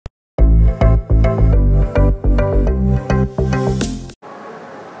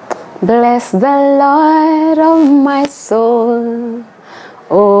Bless the Lord, oh my soul,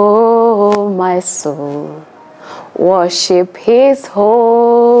 oh my soul, worship his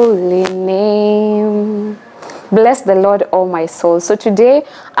holy name. Bless the Lord, oh my soul. So today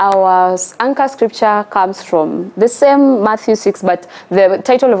our anchor scripture comes from the same Matthew 6, but the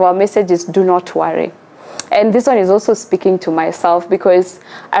title of our message is Do Not Worry. And this one is also speaking to myself, because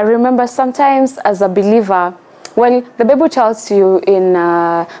I remember sometimes as a believer, well, the Bible tells you in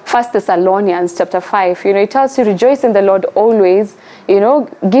 1 Thessalonians chapter 5, it tells you, rejoice in the Lord always,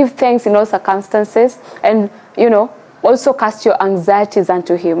 give thanks in all circumstances, and, also cast your anxieties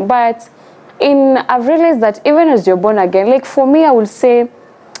unto him. But I've realized that even as you're born again, like for me, I will say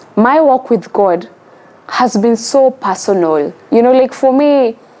my walk with God has been so personal. Like for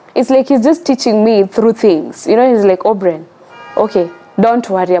me, it's like he's just teaching me through things. He's like, oh, Bren, okay, don't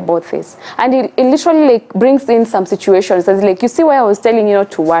worry about this. And it literally like brings in some situations. And like, you see why I was telling you not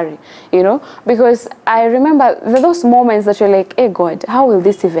to worry, because I remember those moments that you're like, hey God, how will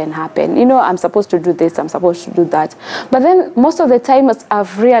this even happen? I'm supposed to do this, I'm supposed to do that. But then most of the time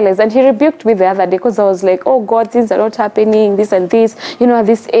I've realized, and he rebuked me the other day, because I was like, oh God, things are not happening, this and this, at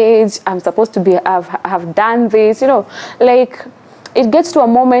this age, I'm supposed to be, have done this, like, it gets to a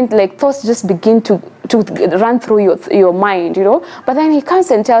moment like thoughts just begin to run through your mind, But then he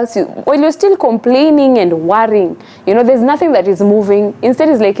comes and tells you, well, you're still complaining and worrying. There's nothing that is moving. Instead,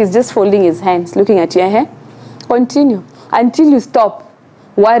 it's like he's just folding his hands, looking at you. Continue until you stop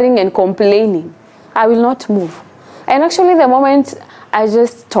worrying and complaining. I will not move. And actually, the moment I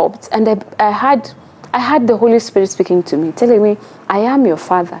just stopped, and I had the Holy Spirit speaking to me, telling me, I am your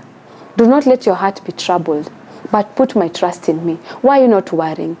Father. Do not let your heart be troubled, but put my trust in me. Why are you not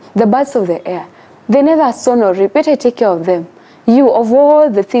worrying? The birds of the air, they neither sow nor reap, yet I take care of them. You, of all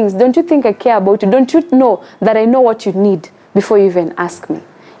the things, don't you think I care about you? Don't you know that I know what you need before you even ask me?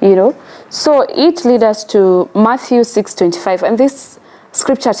 So it leads us to Matthew 6:25, and this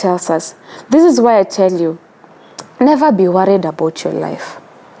scripture tells us, this is why I tell you, never be worried about your life.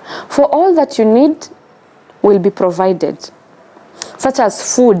 For all that you need will be provided, such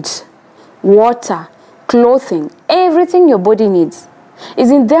as food, water, clothing, everything your body needs.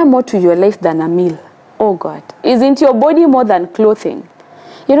 Isn't there more to your life than a meal? Oh God, isn't your body more than clothing?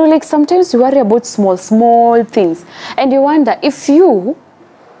 Like sometimes you worry about small things, and you wonder if you,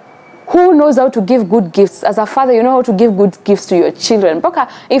 who knows how to give good gifts, as a father, you know how to give good gifts to your children. But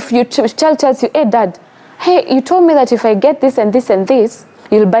if your child tells you, hey dad, hey, you told me that if I get this and this and this,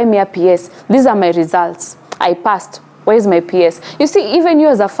 you'll buy me a PS. These are my results. I passed. Where's my PS? You see, even you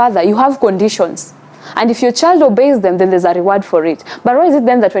as a father, you have conditions. And if your child obeys them, then there's a reward for it. But why is it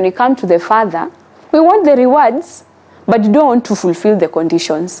then that when you come to the Father, we want the rewards, but you don't want to fulfill the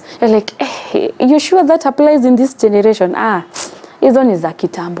conditions? You're like, hey, you sure that applies in this generation? His one is a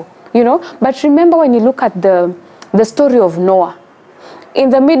kitambo, But remember when you look at the story of Noah, in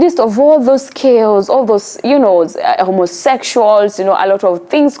the midst of all those chaos, all those, homosexuals, a lot of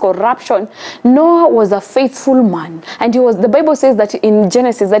things, corruption, Noah was a faithful man. And the Bible says that in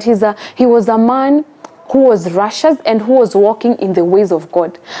Genesis, that he was a man who was righteous and who was walking in the ways of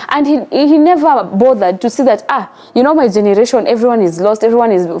God. And he never bothered to see that, my generation, everyone is lost,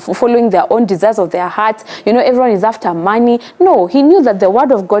 everyone is following their own desires of their hearts, everyone is after money. No, he knew that the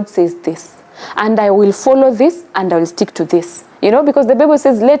word of God says this, and I will follow this, and I will stick to this. Because the Bible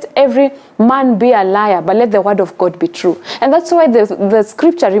says, let every man be a liar, but let the word of God be true. And that's why the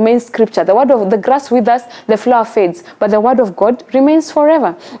scripture remains scripture. The word of the grass withers, the flower fades, but the word of God remains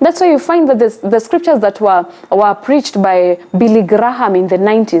forever. That's why you find that the scriptures that were preached by Billy Graham in the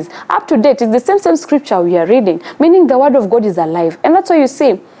 90s, up to date, it's the same scripture we are reading, meaning the word of God is alive. And that's why you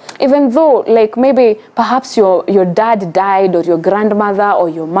see, even though like maybe perhaps your dad died, or your grandmother or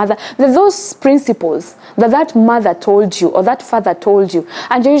your mother, there's those principles that mother told you or that father told you,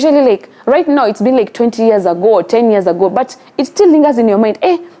 and you're usually like, right now it's been like 20 years ago or 10 years ago, but it still lingers in your mind.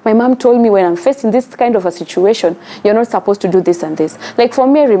 Hey, my mom told me when I'm facing this kind of a situation, you're not supposed to do this and this. Like for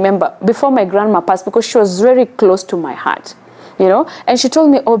me, I remember before my grandma passed, because she was very close to my heart, and she told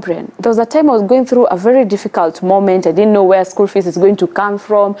me, oh, Brian, there was a time I was going through a very difficult moment. I didn't know where school fees is going to come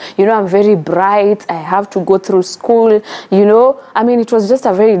from. I'm very bright. I have to go through school, it was just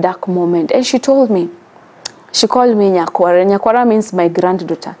a very dark moment. And she told me, she called me Nyakwara. Nyakwara means my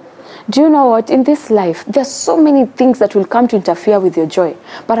granddaughter. Do you know what? In this life, there's so many things that will come to interfere with your joy.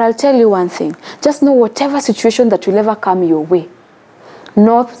 But I'll tell you one thing. Just know whatever situation that will ever come your way,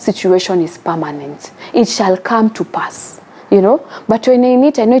 no situation is permanent. It shall come to pass. But when I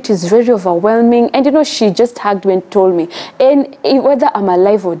know it is very overwhelming. And she just hugged me and told me, and whether I'm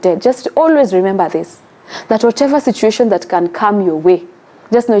alive or dead, just always remember this, that whatever situation that can come your way,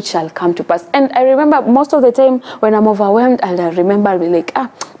 just know it shall come to pass. And I remember most of the time when I'm overwhelmed, and I remember I'll be like,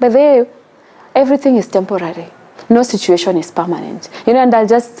 but there, everything is temporary. No situation is permanent. You know, and I'll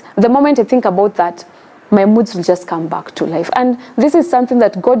just, the moment I think about that, my moods will just come back to life. And this is something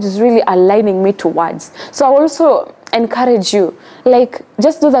that God is really aligning me towards. So I also encourage you, like,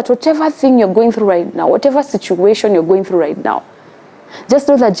 just know that whatever thing you're going through right now, whatever situation you're going through right now, just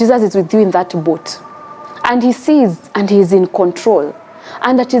know that Jesus is with you in that boat. And he sees and he is in control.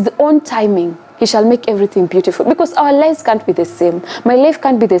 And at his own timing, he shall make everything beautiful. Because our lives can't be the same. My life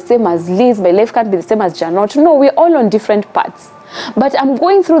can't be the same as Liz. My life can't be the same as Janot. No, we're all on different paths. But I'm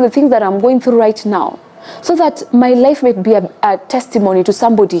going through the things that I'm going through right now, so that my life might be a testimony to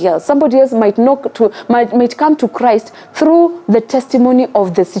somebody else. Somebody else might come to Christ through the testimony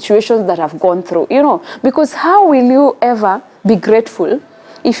of the situations that I've gone through. You know, because how will you ever be grateful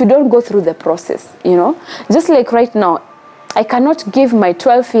if you don't go through the process? You know, just like right now, I cannot give my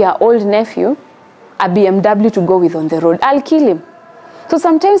 12-year-old nephew a BMW to go with on the road. I'll kill him. So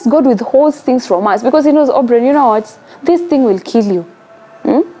sometimes God withholds things from us because he knows, oh, Bren, you know what? This thing will kill you.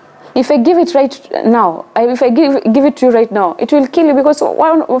 If I give it right now, if I give it to you right now, it will kill you because,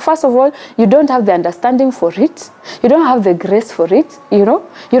 first of all, you don't have the understanding for it. You don't have the grace for it, you know.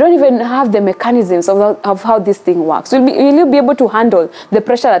 You don't even have the mechanisms of how this thing works. Will you be able to handle the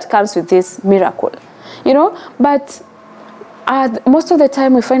pressure that comes with this miracle? You know, but most of the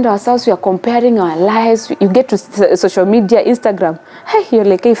time we find ourselves, we are comparing our lives. You get to social media, Instagram. Hey, you're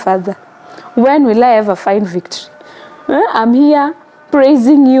like, hey, Father, when will I ever find victory? I'm here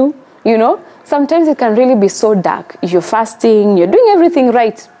praising you. You know, sometimes it can really be so dark. You're fasting, you're doing everything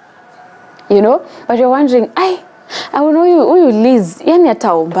right, you know, but you're wondering, I will know you Liz, yani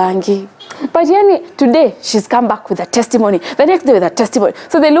ataombangi. But yani, today, she's come back with a testimony. The next day with a testimony.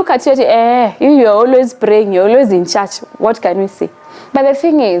 So they look at you and say, you're always praying, you're always in church. What can we say? But the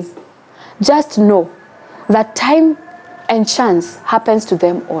thing is, just know that time and chance happens to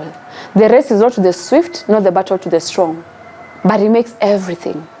them all. The race is not to the swift, not the battle to the strong. But he makes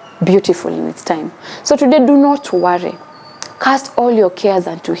everything beautiful in its time. So today, do not worry. Cast all your cares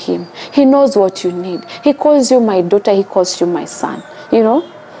unto him. He knows what you need. He calls you my daughter. He calls you my son. You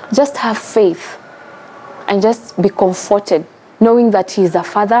know, just have faith and just be comforted, knowing that he is a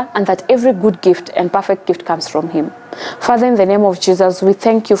father and that every good gift and perfect gift comes from him. Father, in the name of Jesus, we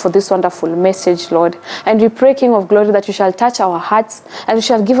thank you for this wonderful message, Lord. And we pray, King of Glory, that you shall touch our hearts and you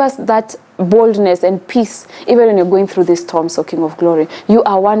shall give us that boldness and peace even when you're going through these storms, O King of Glory. You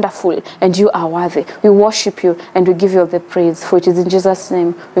are wonderful and you are worthy. We worship you and we give you all the praise. For it is in Jesus'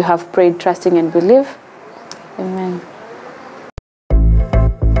 name we have prayed, trusting and believe.